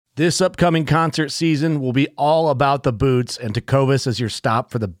This upcoming concert season will be all about the boots, and Tecovas is your stop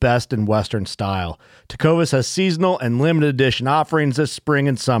for the best in Western style. Tecovas has seasonal and limited edition offerings this spring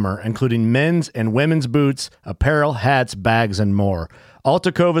and summer, including men's and women's boots, apparel, hats, bags, and more. All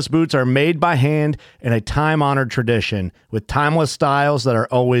Tecovas boots are made by hand in a time-honored tradition with timeless styles that are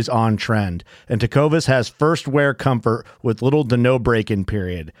always on trend. And Tecovas has first wear comfort with little to no break-in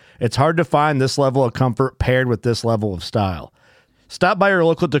period. It's hard to find this level of comfort paired with this level of style. Stop by your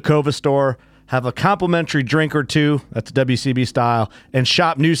local Tecovas store, have a complimentary drink or two, that's WCB style, and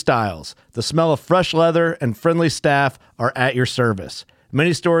shop new styles. The smell of fresh leather and friendly staff are at your service.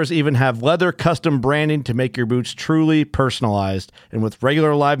 Many stores even have leather custom branding to make your boots truly personalized. And with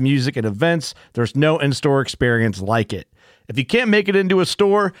regular live music and events, there's no in-store experience like it. If you can't make it into a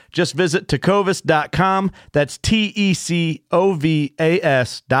store, just visit tecovas.com. That's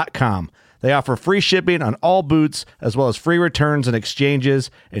TECOVAS.com. They offer free shipping on all boots, as well as free returns and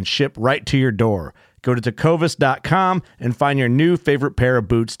exchanges, and ship right to your door. Go to tecovas.com and find your new favorite pair of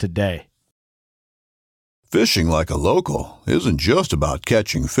boots today. Fishing like a local isn't just about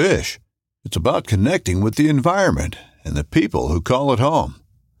catching fish. It's about connecting with the environment and the people who call it home.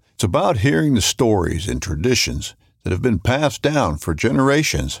 It's about hearing the stories and traditions that have been passed down for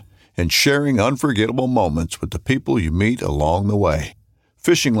generations and sharing unforgettable moments with the people you meet along the way.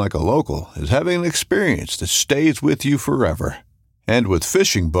 Fishing like a local is having an experience that stays with you forever. And with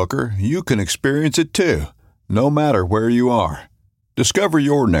Fishing Booker, you can experience it too, no matter where you are. Discover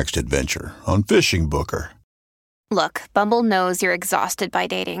your next adventure on Fishing Booker. Look, Bumble knows you're exhausted by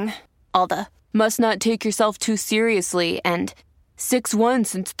dating. All the, must not take yourself too seriously, and 6'1"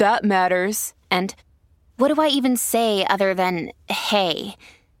 since that matters, and what do I even say other than, hey?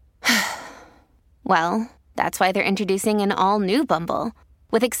 Well, that's why they're introducing an all-new Bumble.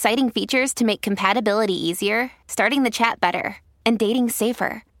 With exciting features to make compatibility easier, starting the chat better, and dating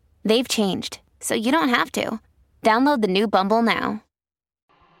safer. They've changed, so you don't have to. Download the new Bumble now.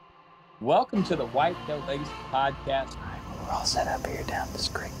 Welcome to the Whitetail Legacy Podcast. All right, we're all set up here down this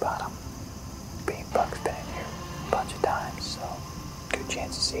creek bottom. Bean Buck's been in here a bunch of times, so good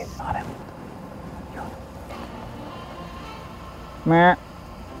chance to see it on him. Meh.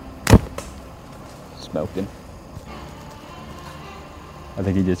 Smoking. I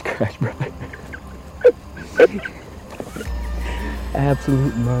think he just crashed, bro.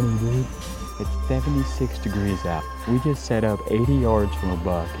 Absolute money, dude. It's 76 degrees out. We just set up 80 yards from a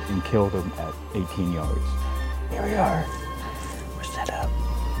buck and killed him at 18 yards. Here we are. We're set up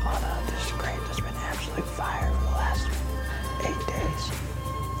on this scrape that's been absolute fire for the last 8 days.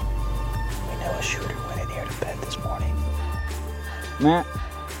 We know a shooter went in here to bed this morning. Matt.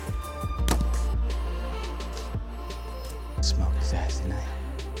 Smoke his ass tonight.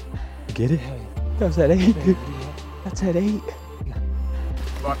 Get it? That was at 8, dude. That's at 8.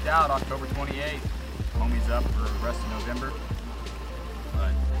 Bucked out October 28th. Homie's up for the rest of November.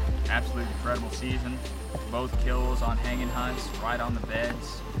 But absolute incredible season. Both kills on hanging hunts, right on the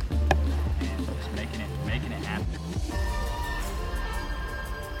beds, and just making it happen.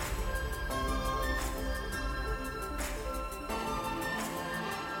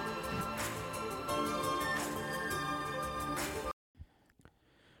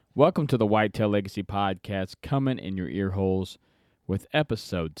 Welcome to the Whitetail Legacy Podcast, coming in your ear holes with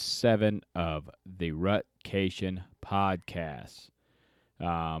episode 7 of the Rutcation Podcast.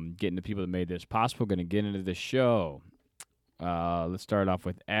 Getting the people that made this possible. Going to get into the show. Let's start off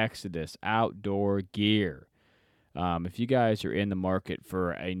with Exodus Outdoor Gear. If you guys are in the market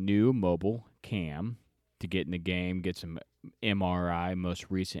for a new mobile cam to get in the game, get some MRI, most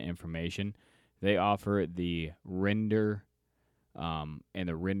recent information, they offer the Render and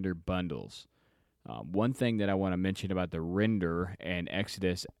the Render bundles. One thing that I want to mention about the Render and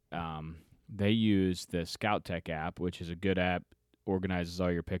Exodus, they use the ScoutTech app, which is a good app, organizes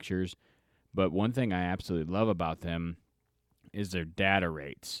all your pictures. But one thing I absolutely love about them is their data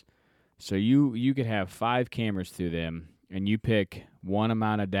rates. So you could have 5 cameras through them, and you pick one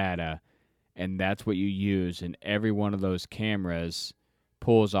amount of data, and that's what you use, and every one of those cameras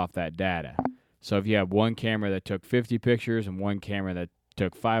pulls off that data. So if you have one camera that took 50 pictures and one camera that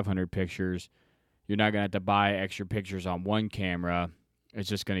took 500 pictures, you're not going to have to buy extra pictures on one camera. It's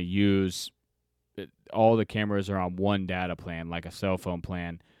just going to use all the cameras are on one data plan, like a cell phone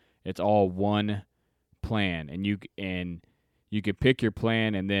plan. It's all one plan, and you could pick your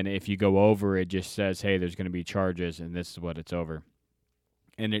plan, and then if you go over, it just says, hey, there's going to be charges, and this is what it's over.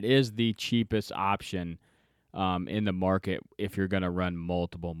 And it is the cheapest option in the market if you're going to run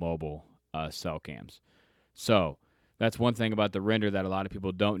multiple mobile cell cams. So that's one thing about the Render that a lot of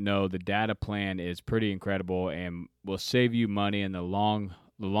people don't know. The data plan is pretty incredible and will save you money in the long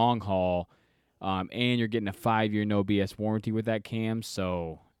the long haul, and you're getting a 5-year no BS warranty with that cam.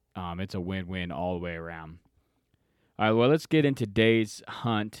 So it's a win-win all the way around. All right, well, let's get into today's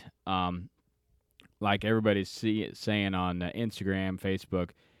hunt. Like everybody's saying on Instagram, Facebook,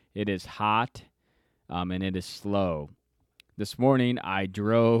 it is hot and it is slow. This morning, I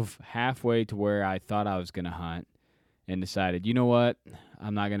drove halfway to where I thought I was going to hunt and decided, you know what,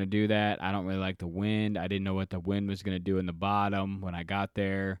 I'm not going to do that. I don't really like the wind. I didn't know what the wind was going to do in the bottom when I got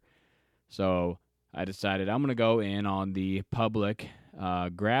there. So I decided I'm going to go in on the public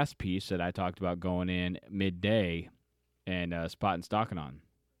grass piece that I talked about going in midday and spot and stalking on.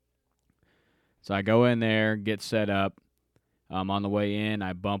 So I go in there, get set up. On the way in,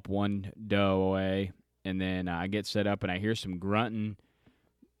 I bump one doe away, and then I get set up, and I hear some grunting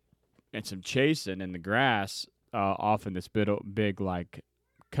and some chasing in the grass off in this big like,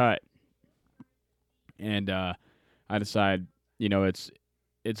 cut. And I decide, it's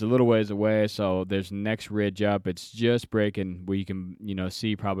a little ways away, so there's the next ridge up. It's just breaking where you can,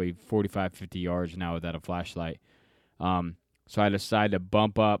 see probably 45, 50 yards now without a flashlight. So I decide to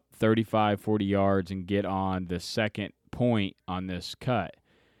bump up 35, 40 yards and get on the second point on this cut.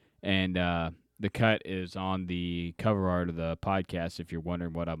 And the cut is on the cover art of the podcast, if you're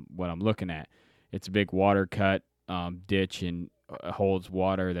wondering what I'm looking at. It's a big water cut ditch and holds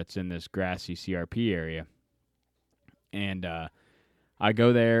water that's in this grassy CRP area. And I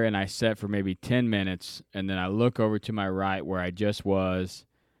go there and I set for maybe 10 minutes, and then I look over to my right where I just was.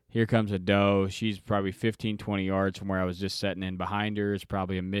 Here comes a doe. She's probably 15, 20 yards from where I was just setting in. Behind her is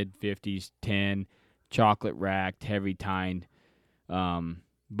probably a mid-50s, 10, chocolate racked, heavy tined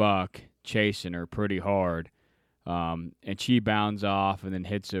buck chasing her pretty hard. And she bounds off and then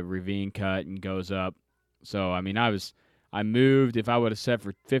hits a ravine cut and goes up. So, I moved. If I would have set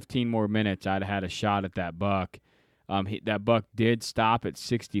for 15 more minutes, I'd have had a shot at that buck. That buck did stop at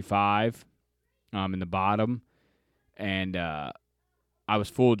 65 in the bottom. And I was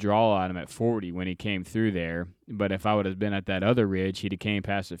full draw on him at 40 when he came through there. But if I would have been at that other ridge, he'd have came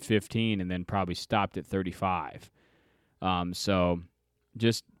past at 15 and then probably stopped at 35. So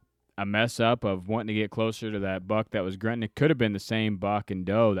just a mess up of wanting to get closer to that buck that was grunting. It could have been the same buck and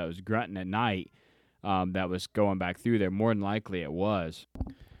doe that was grunting at night that was going back through there. More than likely it was.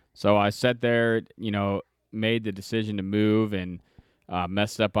 So I sat there, made the decision to move and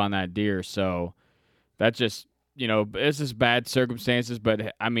messed up on that deer. So that just... it's just bad circumstances,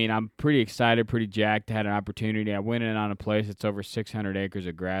 but, I'm pretty excited, pretty jacked to have an opportunity. I went in on a place that's over 600 acres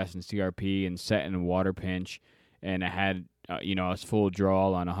of grass and CRP and set in a water pinch, and I had, I was full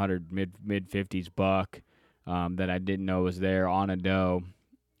draw on 100 mid-50s buck that I didn't know was there on a doe.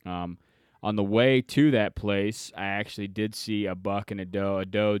 On the way to that place, I actually did see a buck and a doe,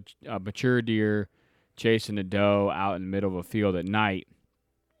 a mature deer chasing a doe out in the middle of a field at night.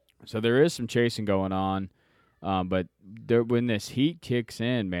 So there is some chasing going on. But when this heat kicks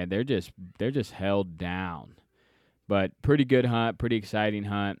in, man, they're just held down. But pretty good hunt, pretty exciting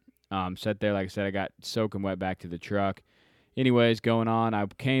hunt. Sat there, like I said, I got soaking wet back to the truck. Anyways, going on, I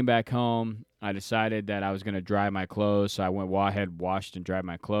came back home. I decided that I was going to dry my clothes, so I went ahead, washed and dried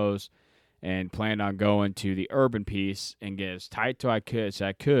my clothes, and planned on going to the urban piece and get as tight as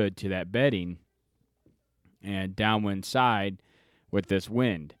I could to that bedding and downwind side with this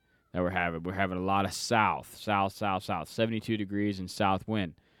wind that we're having. We're having a lot of south, 72 degrees and south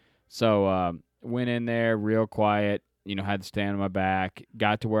wind. So went in there real quiet, had to stand on my back,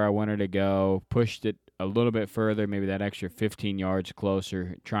 got to where I wanted to go, pushed it a little bit further, maybe that extra 15 yards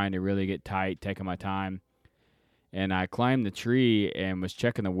closer, trying to really get tight, taking my time. And I climbed the tree and was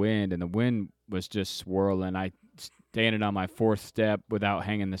checking the wind, and the wind was just swirling. I standed on my fourth step without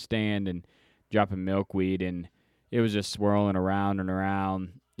hanging the stand and dropping milkweed, and it was just swirling around and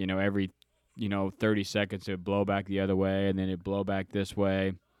around. Every, 30 seconds it would blow back the other way, and then it'd blow back this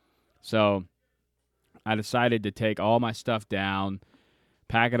way. So I decided to take all my stuff down,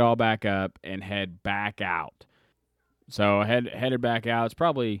 pack it all back up, and head back out. So I headed back out. It's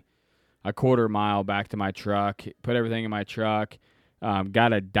probably a quarter mile back to my truck, put everything in my truck,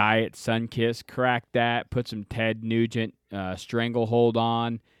 got a Diet Sunkiss, cracked that, put some Ted Nugent Stranglehold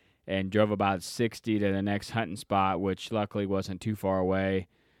on, and drove about 60 to the next hunting spot, which luckily wasn't too far away.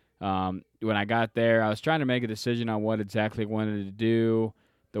 When I got there, I was trying to make a decision on what exactly I wanted to do.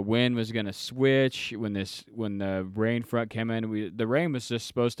 The wind was going to switch when the rain front came in. The rain was just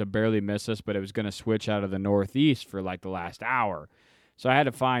supposed to barely miss us, but it was going to switch out of the northeast for like the last hour. So I had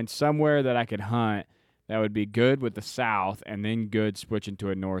to find somewhere that I could hunt that would be good with the south and then good switching to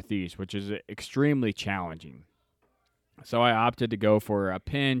a northeast, which is extremely challenging. So I opted to go for a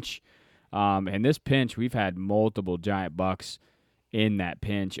pinch. And this pinch, we've had multiple giant bucks in that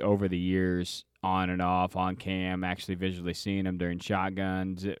pinch over the years, on and off, on cam, actually visually seeing them during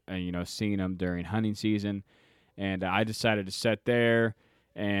shotguns, seeing them during hunting season. And I decided to set there,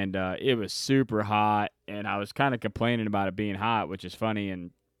 and it was super hot, and I was kind of complaining about it being hot, which is funny,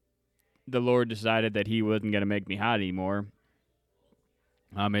 and the Lord decided that he wasn't going to make me hot anymore.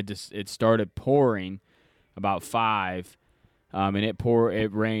 It started pouring about 5, and it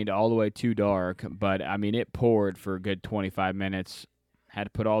rained all the way too dark, but I mean it poured for a good 25 minutes. Had to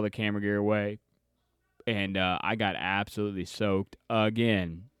put all the camera gear away, and I got absolutely soaked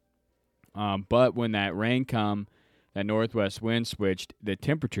again. But when that rain come, that northwest wind switched, the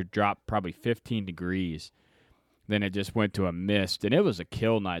temperature dropped probably 15 degrees. Then it just went to a mist, and it was a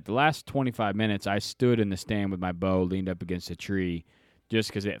kill night. The last 25 minutes, I stood in the stand with my bow leaned up against a tree, just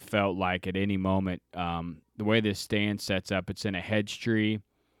because it felt like at any moment, the way this stand sets up, it's in a hedge tree,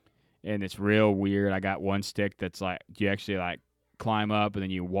 and it's real weird. I got one stick that's like, you actually like climb up, and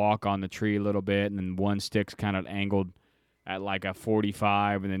then you walk on the tree a little bit, and then one stick's kind of angled at like a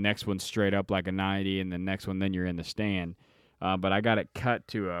 45, and the next one's straight up like a 90, and the next one, then you're in the stand. But I got it cut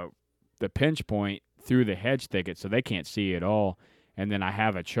to the pinch point through the hedge thicket, so they can't see at all. And then I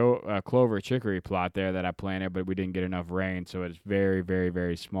have a clover chicory plot there that I planted, but we didn't get enough rain, so it's very, very,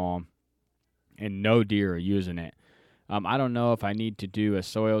 very small. And no deer are using it. I don't know if I need to do a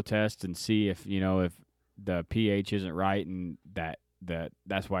soil test and see if the pH isn't right and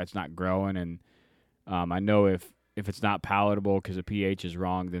that's why it's not growing. And I know if it's not palatable because the pH is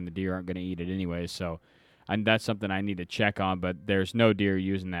wrong, then the deer aren't going to eat it anyway. So that's something I need to check on, but there's no deer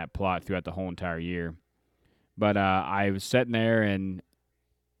using that plot throughout the whole entire year. But I was sitting there, and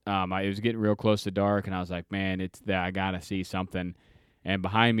it was getting real close to dark, and I was like, man, I got to see something. And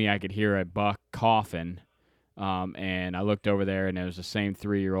behind me, I could hear a buck coughing, and I looked over there, and it was the same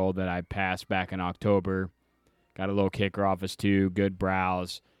 3-year-old that I passed back in October. Got a little kicker off his too, good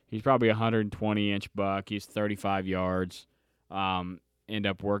browse. He's probably a 120-inch buck. He's 35 yards. End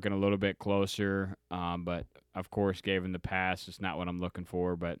up working a little bit closer, but, of course, gave him the pass. It's not what I'm looking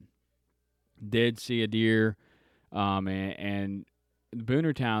for, but did see a deer. And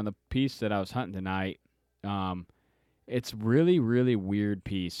Boonertown, the piece that I was hunting tonight, it's really, really weird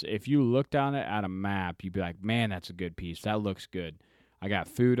piece. If you looked on it at a map, you'd be like, man, that's a good piece. That looks good. I got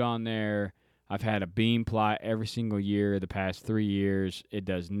food on there. I've had a bean plot every single year the past 3 years. It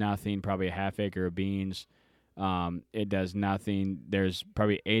does nothing, probably a half acre of beans. It does nothing. There's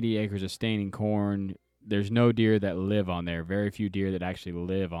probably 80 acres of standing corn. There's no deer that live on there. Very few deer that actually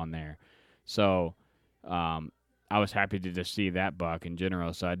live on there. So I was happy to just see that buck in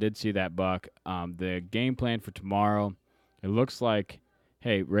general. So I did see that buck. The game plan for tomorrow, it looks like,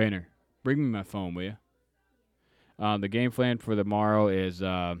 hey, Rainer, bring me my phone, will you? The game plan for tomorrow is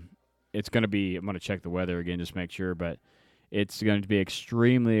it's going to be, I'm going to check the weather again just to make sure, but it's going to be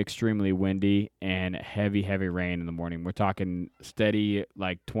extremely, extremely windy and heavy, heavy rain in the morning. We're talking steady,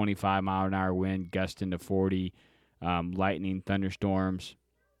 like 25-mile-an-hour wind, gusting to 40, lightning, thunderstorms.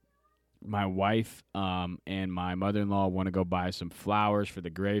 My wife and my mother-in-law want to go buy some flowers for the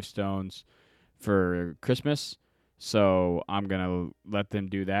gravestones for Christmas, so I'm going to let them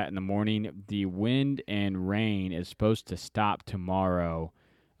do that in the morning. The wind and rain is supposed to stop tomorrow.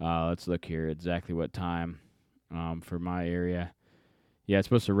 Let's look here exactly what time for my area. Yeah, it's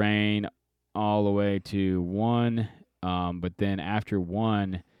supposed to rain all the way to 1, but then after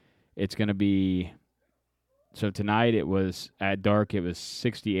 1, it's going to be – so tonight it was – at dark it was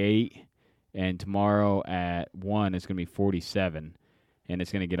 68, and tomorrow at 1 it's going to be 47, and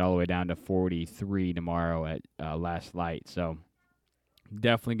it's going to get all the way down to 43 tomorrow at last light. So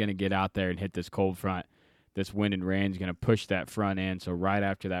definitely going to get out there and hit this cold front. This wind and rain is going to push that front in, so right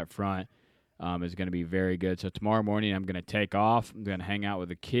after that front is going to be very good. So tomorrow morning I'm going to take off. I'm going to hang out with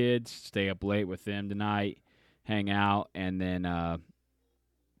the kids, stay up late with them tonight, hang out, and then I'm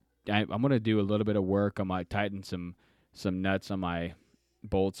going to do a little bit of work. I might tighten some nuts on my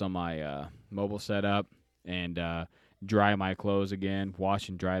bolts on my mobile setup and dry my clothes again, wash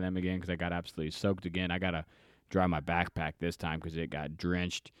and dry them again because I got absolutely soaked again. I got to dry my backpack this time because it got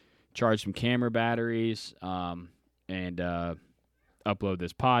drenched. Charge some camera batteries and upload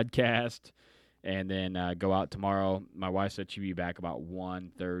this podcast, and then go out tomorrow. My wife said she'd be back about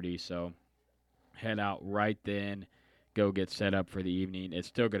 1:30, so head out right then, go get set up for the evening. It's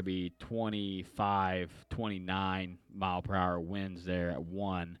still going to be 25, 29 mile per hour winds there at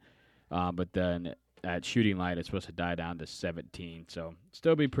 1, but then at shooting light it's supposed to die down to 17. So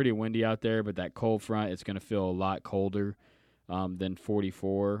still be pretty windy out there, but that cold front, it's going to feel a lot colder than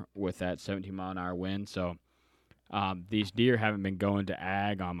 44 with that 17-mile-an-hour wind. So these deer haven't been going to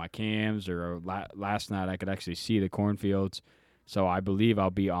ag on my cams, or last night I could actually see the cornfields. So I believe I'll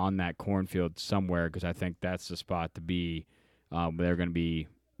be on that cornfield somewhere because I think that's the spot to be. They're going to be,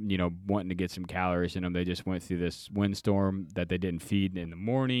 wanting to get some calories in them. They just went through this windstorm that they didn't feed in the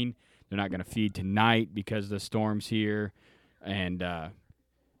morning. They're not going to feed tonight because the storm's here, and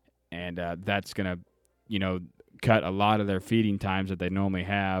that's going to, cut a lot of their feeding times that they normally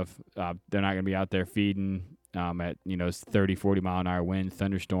have. They're not going to be out there feeding at 30, 40 mile an hour winds,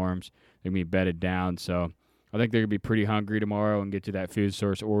 thunderstorms. They're going to be bedded down. So I think they're going to be pretty hungry tomorrow and get to that food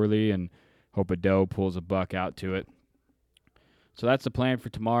source early and hope a doe pulls a buck out to it. So that's the plan for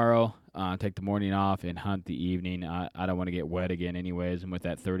tomorrow. Take the morning off and hunt the evening. I don't want to get wet again anyways, and with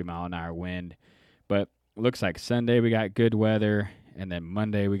that 30 mile an hour wind. But it looks like Sunday we got good weather, and then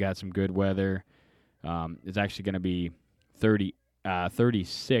Monday we got some good weather. It's actually going to be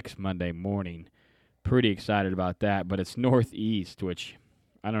 36 Monday morning. Pretty excited about that, but it's northeast, which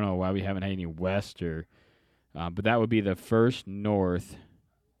I don't know why we haven't had any west but that would be the first north.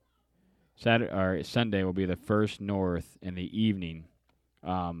 Sunday will be the first north in the evening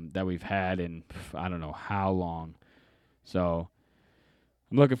that we've had in I don't know how long. So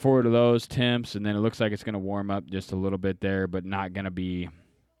I'm looking forward to those temps, and then it looks like it's going to warm up just a little bit there, but not going to be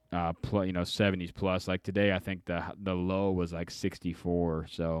 70s plus. Like today, I think the low was like 64.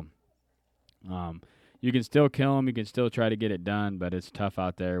 So you can still kill them. You can still try to get it done, but it's tough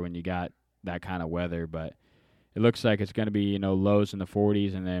out there when you got that kind of weather. But it looks like it's going to be lows in the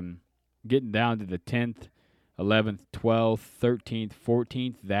 40s, and then getting down to the 10th, 11th, 12th, 13th,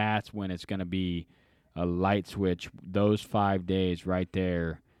 14th. That's when it's going to be a light switch. Those 5 days right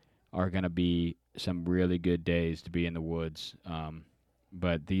there are going to be some really good days to be in the woods.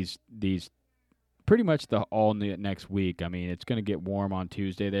 But these pretty much all next week. I mean, it's going to get warm on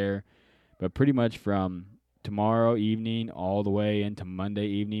Tuesday there, but pretty much from tomorrow evening all the way into Monday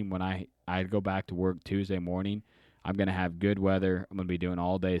evening when I go back to work Tuesday morning, I'm going to have good weather. I'm going to be doing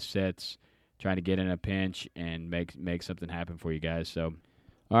all day sits, trying to get in a pinch and make something happen for you guys. So,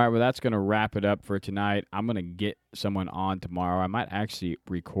 all right, well, that's going to wrap it up for tonight. I'm going to get someone on tomorrow. I might actually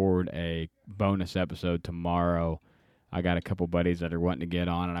record a bonus episode tomorrow. I got a couple buddies that are wanting to get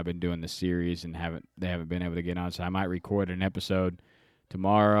on, and I've been doing the series and they haven't been able to get on, so I might record an episode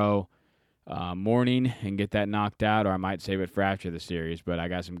tomorrow morning and get that knocked out, or I might save it for after the series. But I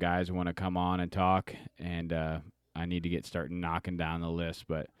got some guys who want to come on and talk, and I need to start knocking down the list.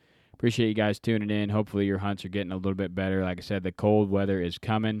 But appreciate you guys tuning in. Hopefully your hunts are getting a little bit better. Like I said, the cold weather is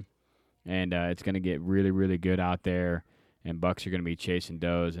coming, and it's going to get really, really good out there, and bucks are going to be chasing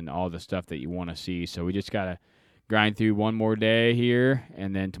does and all the stuff that you want to see. So we just got to grind through one more day here,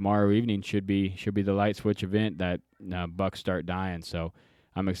 and then tomorrow evening should be the light switch event that bucks start dying. So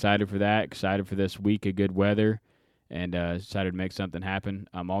I'm excited for that, excited for this week of good weather, and excited to make something happen.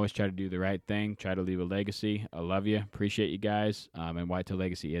 I'm always trying to do the right thing, try to leave a legacy. I love you, appreciate you guys, and Whitetail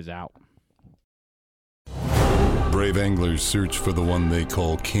Legacy is out. Brave anglers search for the one they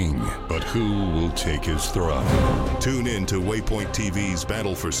call king, but who will take his throne? Tune in to Waypoint TV's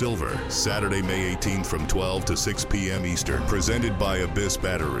Battle for Silver, Saturday, May 18th from 12 to 6 p.m. Eastern. Presented by Abyss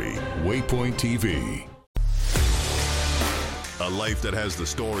Battery. Waypoint TV. A life that has the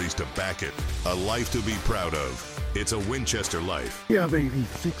stories to back it. A life to be proud of. It's a Winchester life. Yeah, baby.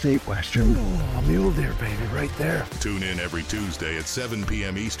 6'8" Western. Oh, mule deer, baby, right there. Tune in every Tuesday at 7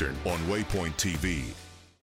 p.m. Eastern on Waypoint TV.